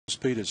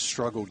Pieters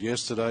struggled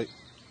yesterday.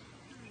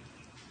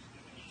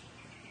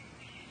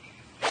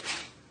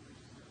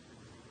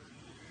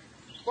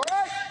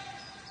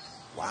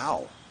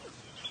 Wow.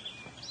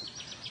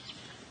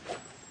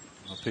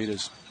 Well,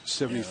 Pieters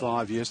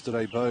 75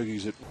 yesterday,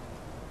 bogeys at.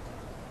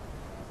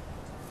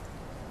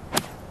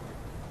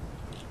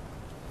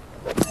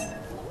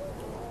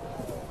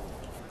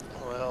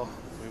 Well,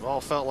 we've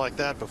all felt like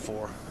that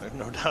before. There's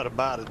no doubt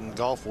about it, and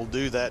golf will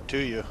do that to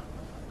you.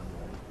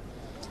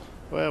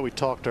 Well, we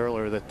talked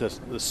earlier that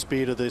the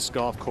speed of this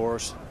golf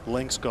course,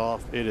 links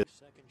golf, it is.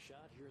 Second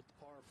shot here at the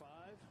par 5.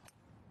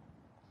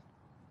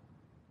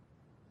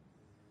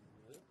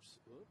 Oops,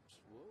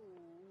 whoa,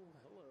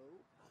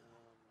 hello.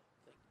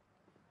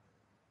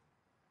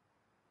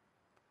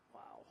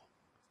 Wow,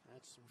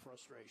 that's some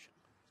frustration.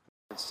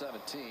 It's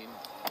 17.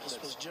 This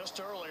was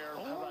just earlier.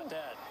 Oh. How about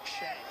that?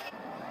 Shank.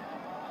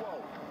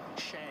 Whoa,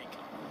 shank.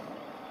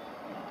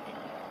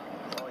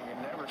 Oh,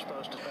 you're never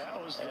supposed to.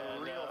 That was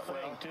the real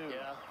thing, too.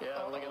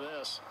 Yeah, look at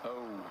this.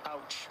 Oh.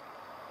 Ouch.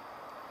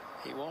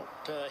 He won't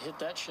hit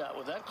that shot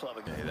with that club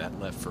again. Okay, that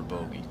left for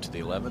bogey to the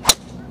 11.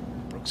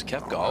 Brooks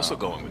Koepka also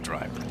going with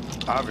driver.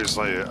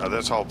 Obviously,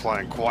 this hole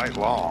playing quite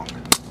long.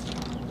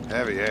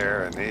 Heavy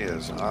air, and he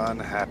is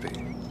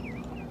unhappy.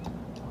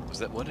 Was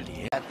that, what did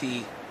he hit? At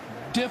the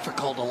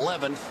difficult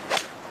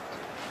 11th,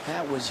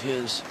 that was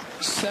his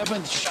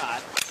 7th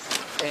shot,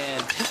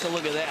 and take a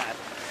look at that.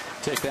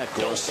 Take that,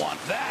 course. Don't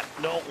want that.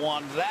 Don't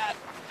want that.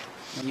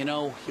 You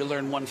know, you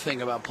learn one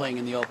thing about playing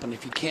in the Open.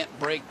 If you can't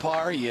break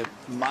par, you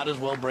might as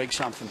well break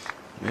something.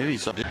 Maybe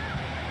something.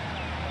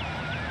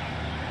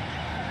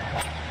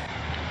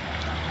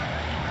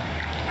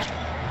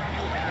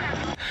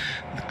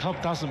 The club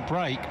doesn't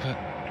break, but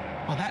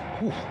oh, that.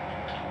 Ooh,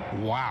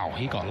 wow,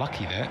 he got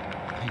lucky there.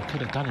 He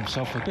could have done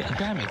himself a bit of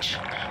damage.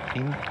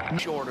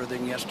 Shorter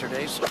than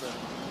yesterday, so the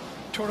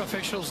tour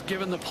officials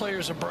giving the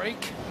players a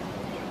break.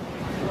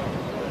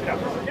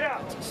 Yeah.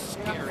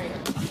 Scary.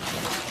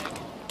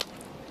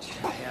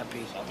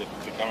 Happy.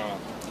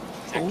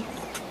 Oh,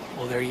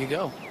 well, there you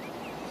go.